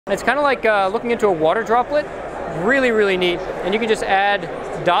It's kind of like looking into a water droplet. Really, really neat. And you can just add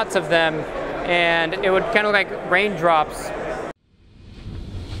dots of them and it would kind of look like raindrops.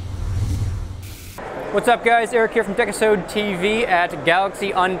 What's up guys, Eric here from Techisode TV at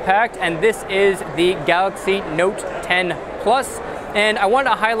Galaxy Unpacked, and this is the Galaxy Note 10 Plus. And I wanted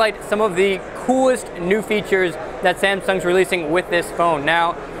to highlight some of the coolest new features that Samsung's releasing with this phone.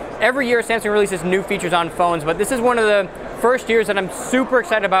 Now, every year Samsung releases new features on phones, but this is one of the first years that I'm super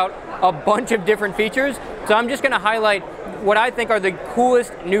excited about a bunch of different features. So I'm just gonna highlight what I think are the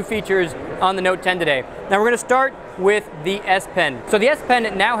coolest new features on the Note 10 today. Now we're gonna start with the S Pen. So the S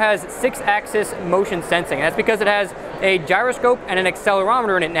Pen now has 6-axis motion sensing. That's because it has a gyroscope and an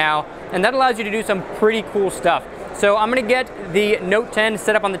accelerometer in it now, and that allows you to do some pretty cool stuff. So I'm gonna get the Note 10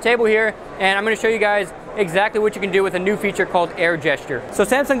 set up on the table here, and I'm gonna show you guys exactly what you can do with a new feature called Air Gesture. So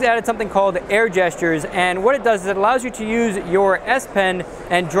Samsung's added something called Air Gestures, and what it does is it allows you to use your S Pen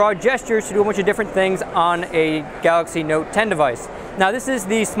and draw gestures to do a bunch of different things on a Galaxy Note 10 device. Now this is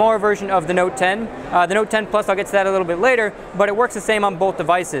the smaller version of the Note 10. The Note 10 Plus, I'll get to that a little bit later, but it works the same on both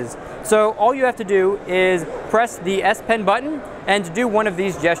devices. So all you have to do is press the S Pen button and do one of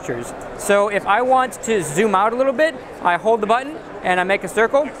these gestures. So if I want to zoom out a little bit, I hold the button and I make a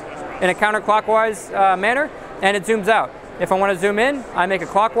circle in a counterclockwise manner, and it zooms out. If I want to zoom in, I make a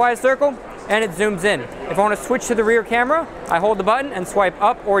clockwise circle, and it zooms in. If I want to switch to the rear camera, I hold the button and swipe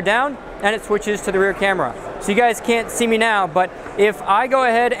up or down, and it switches to the rear camera. So you guys can't see me now, but if I go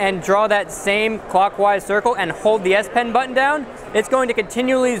ahead and draw that same clockwise circle and hold the S Pen button down, it's going to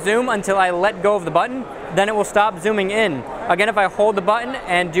continually zoom until I let go of the button, then it will stop zooming in. Again, if I hold the button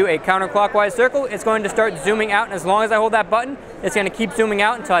and do a counterclockwise circle, it's going to start zooming out, and as long as I hold that button, it's going to keep zooming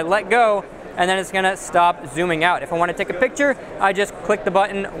out until I let go, and then it's going to stop zooming out. If I want to take a picture, I just click the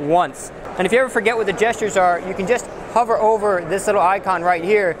button once. And if you ever forget what the gestures are, you can just hover over this little icon right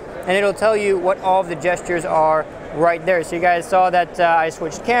here, and it'll tell you what all of the gestures are right there. So you guys saw that I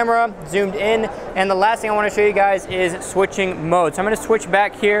switched camera, zoomed in, and the last thing I want to show you guys is switching modes. So I'm going to switch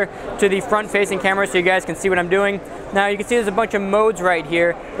back here to the front-facing camera so you guys can see what I'm doing. Now you can see there's a bunch of modes right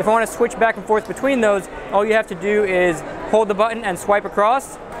here. If I want to switch back and forth between those, all you have to do is hold the button and swipe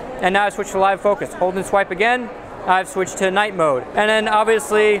across, and now I switch to live focus. Hold and swipe again, I've switched to night mode. And then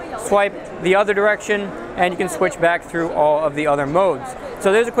obviously swipe the other direction and you can switch back through all of the other modes.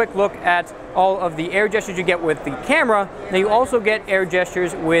 So there's a quick look at all of the air gestures you get with the camera. Now you also get air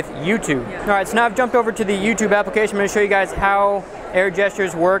gestures with YouTube. All right, so now I've jumped over to the YouTube application. I'm going to show you guys how air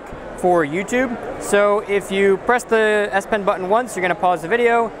gestures work for YouTube. So if you press the S Pen button once, you're going to pause the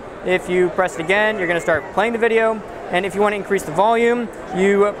video. If you press it again, you're going to start playing the video. And if you want to increase the volume,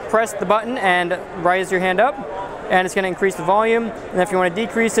 you press the button and raise your hand up, and it's going to increase the volume. And if you want to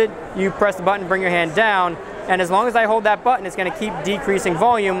decrease it, you press the button, bring your hand down, and as long as I hold that button, it's going to keep decreasing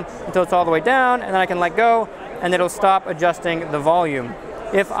volume until it's all the way down, and then I can let go, and it'll stop adjusting the volume.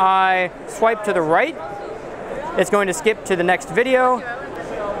 If I swipe to the right, it's going to skip to the next video,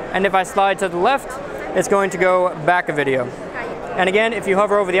 and if I slide to the left, it's going to go back a video. And again, if you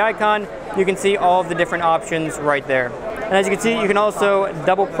hover over the icon, you can see all of the different options right there. And as you can see, you can also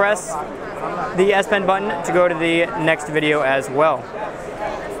double press the S Pen button to go to the next video as well.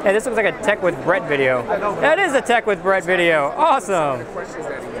 Hey, this looks like a Tech with Brett video. That is a Tech with Brett video. Awesome.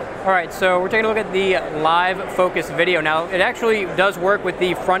 All right, so we're taking a look at the live focus video. Now, it actually does work with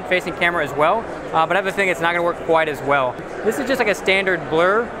the front-facing camera as well, but I have a feeling it's not going to work quite as well. This is just like a standard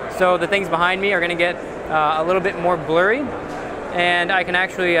blur, so the things behind me are going to get a little bit more blurry, and I can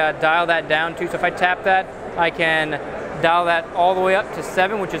actually dial that down too. So if I tap that, I can dial that all the way up to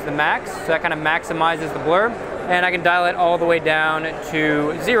 7, which is the max, so that kind of maximizes the blur. And I can dial it all the way down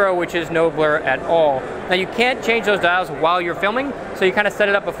to 0, which is no blur at all. Now you can't change those dials while you're filming, so you kind of set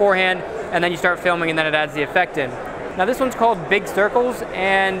it up beforehand, and then you start filming, and then it adds the effect in. Now this one's called Big Circles,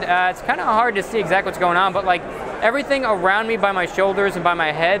 and it's kind of hard to see exactly what's going on, but like everything around me by my shoulders and by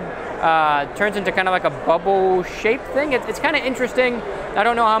my head turns into kind of like a bubble shape thing. It's kind of interesting. I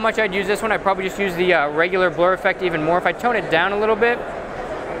don't know how much I'd use this one. I'd probably just use the regular blur effect even more. If I tone it down a little bit,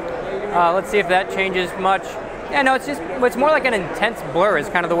 let's see if that changes much. Yeah, no, it's more like an intense blur is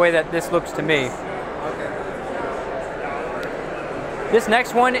kind of the way that this looks to me. This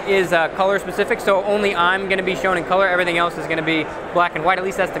next one is color specific, so only I'm going to be shown in color. Everything else is going to be black and white. At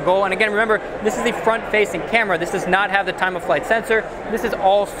least that's the goal. And again, remember, this is the front-facing camera. This does not have the time-of-flight sensor. This is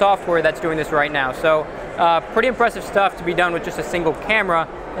all software that's doing this right now. So pretty impressive stuff to be done with just a single camera.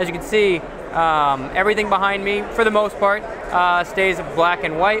 As you can see, everything behind me, for the most part, stays black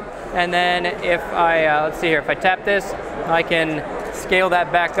and white. And then if I, let's see here, if I tap this, I can scale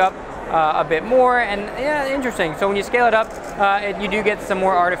that back up a bit more, and yeah, interesting. So when you scale it up, you do get some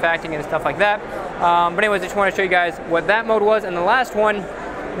more artifacting and stuff like that. But anyways, I just want to show you guys what that mode was. And the last one,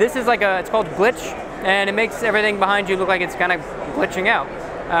 this is like it's called glitch, and it makes everything behind you look like it's kind of glitching out.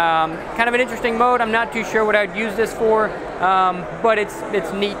 Kind of an interesting mode. I'm not too sure what I'd use this for, but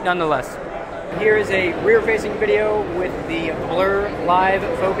it's neat nonetheless. Here is a rear-facing video with the blur live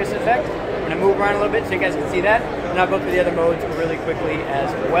focus effect. I'm going to move around a little bit so you guys can see that, and I'll go through the other modes really quickly as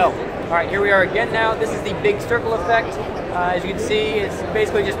well. All right, here we are again now. This is the big circle effect. As you can see, it's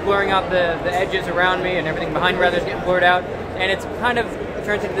basically just blurring out the edges around me, and everything behind me rather is getting blurred out, and it's kind of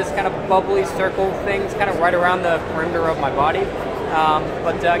turns into this kind of bubbly circle thing. It's kind of right around the perimeter of my body.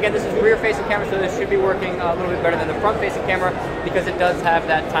 But again, this is rear-facing camera, so this should be working a little bit better than the front-facing camera because it does have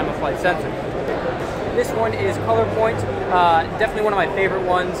that time-of-flight sensor. This one is color point, definitely one of my favorite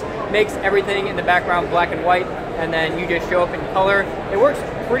ones. Makes everything in the background black and white, and then you just show up in color. It works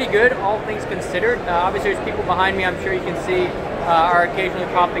pretty good, all things considered. Obviously, there's people behind me, I'm sure you can see, are occasionally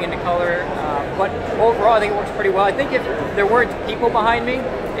popping into color. But overall, I think it works pretty well. I think if there weren't people behind me,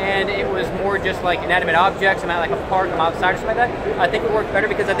 and it was more just like inanimate objects, I'm at like a park, I'm outside or something like that, I think it would work better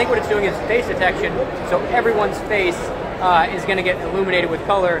because I think what it's doing is face detection, so everyone's face is going to get illuminated with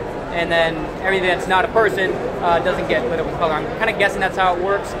color, and then everything that's not a person doesn't get lit up with color. I'm kind of guessing that's how it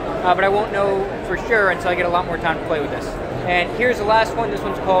works, but I won't know for sure until I get a lot more time to play with this. And here's the last one. This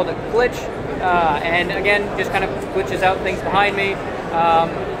one's called Glitch, and again, just kind of glitches out things behind me.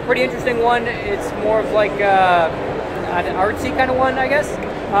 Pretty interesting one. It's more of like an artsy kind of one, I guess.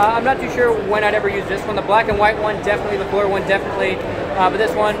 I'm not too sure when I'd ever use this one. The black and white one, definitely. The blur one, definitely. But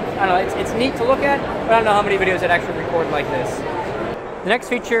this one, I don't know, it's neat to look at, but I don't know how many videos I'd actually record like this. The next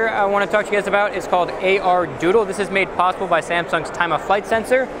feature I want to talk to you guys about is called AR Doodle. This is made possible by Samsung's time-of-flight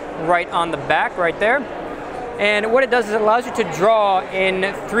sensor right on the back, right there. And what it does is it allows you to draw in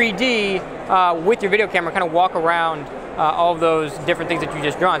 3D with your video camera, kind of walk around all of those different things that you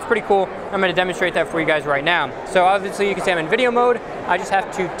just drawn. It's pretty cool. I'm going to demonstrate that for you guys right now. So obviously you can see I'm in video mode. I just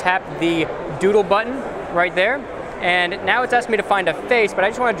have to tap the doodle button right there. And now it's asking me to find a face, but I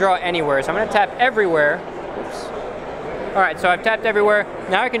just want to draw anywhere. So I'm going to tap everywhere. Oops. All right, so I've tapped everywhere.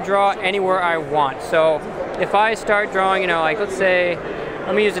 Now I can draw anywhere I want. So if I start drawing, you know, like let's say,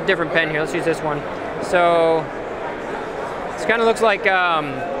 let me use a different pen here. Let's use this one. So this kind of looks like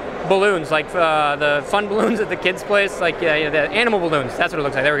balloons, like the fun balloons at the kids' place, like the animal balloons. That's what it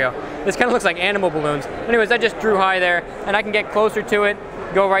looks like. There we go. This kind of looks like animal balloons. Anyways, I just drew high there, and I can get closer to it,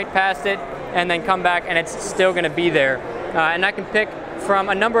 go right past it, and then come back, and it's still going to be there. And I can pick from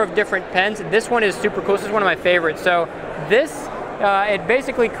a number of different pens. This one is super cool. This is one of my favorites. So this, it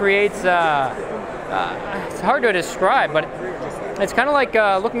basically creates, it's hard to describe, but it's kind of like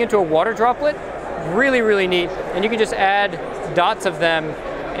looking into a water droplet. Really, really neat. And you can just add dots of them,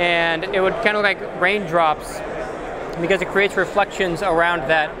 and it would kind of look like raindrops because it creates reflections around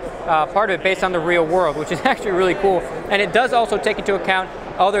that part of it based on the real world, which is actually really cool. And it does also take into account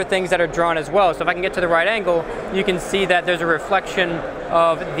other things that are drawn as well. So if I can get to the right angle, you can see that there's a reflection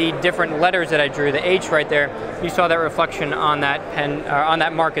of the different letters that I drew. The H right there, you saw that reflection on that pen, on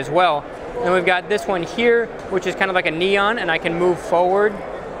that mark as well. And we've got this one here, which is kind of like a neon, and I can move forward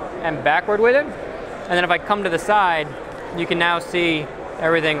and backward with it. And then if I come to the side, you can now see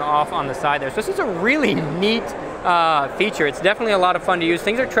everything off on the side there. So this is a really neat feature. It's definitely a lot of fun to use.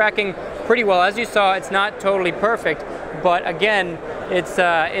 Things are tracking pretty well. As you saw, it's not totally perfect, but again,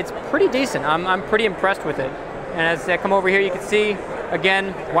 it's pretty decent. I'm pretty impressed with it. And as I come over here, you can see,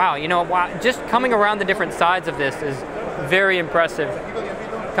 again, wow, you know, wow, just coming around the different sides of this is very impressive.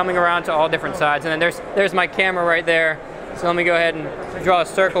 Coming around to all different sides. And then there's my camera right there. So let me go ahead and draw a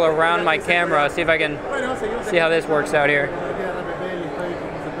circle around my camera, see if I can see how this works out here.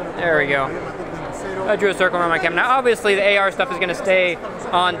 There we go. I drew a circle around my camera. Now obviously the AR stuff is going to stay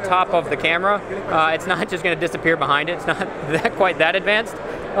on top of the camera. It's not just going to disappear behind it. It's not quite that advanced.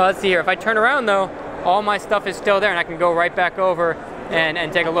 Let's see here. If I turn around though, all my stuff is still there and I can go right back over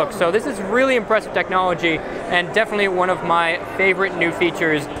and take a look. So this is really impressive technology and definitely one of my favorite new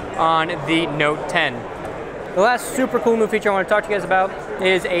features on the Note 10. The last super cool new feature I want to talk to you guys about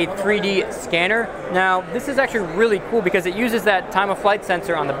is a 3D scanner. Now, this is actually really cool because it uses that time-of-flight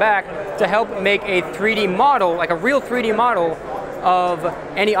sensor on the back to help make a 3D model, like a real 3D model of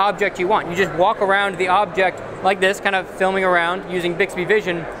any object you want. You just walk around the object like this, kind of filming around using Bixby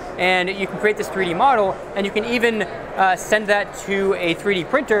Vision, and you can create this 3D model, and you can even send that to a 3D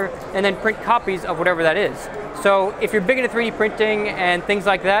printer and then print copies of whatever that is. So if you're big into 3D printing and things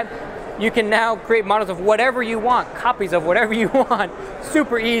like that, you can now create models of whatever you want, copies of whatever you want,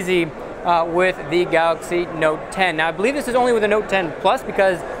 super easy with the Galaxy Note 10. Now I believe this is only with the Note 10 Plus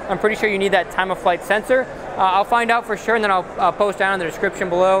because I'm pretty sure you need that time of flight sensor. I'll find out for sure, and then I'll post down in the description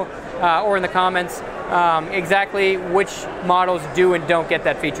below or in the comments exactly which models do and don't get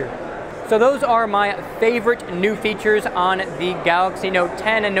that feature. So those are my favorite new features on the Galaxy Note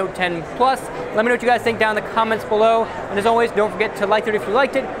 10 and Note 10 Plus. Let me know what you guys think down in the comments below. And as always, don't forget to like it if you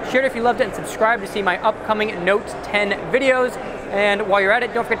liked it, share it if you loved it, and subscribe to see my upcoming Note 10 videos. And while you're at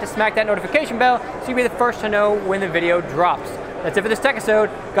it, don't forget to smack that notification bell so you'll be the first to know when the video drops. That's it for this Techisode.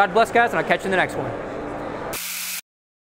 God bless, guys, and I'll catch you in the next one.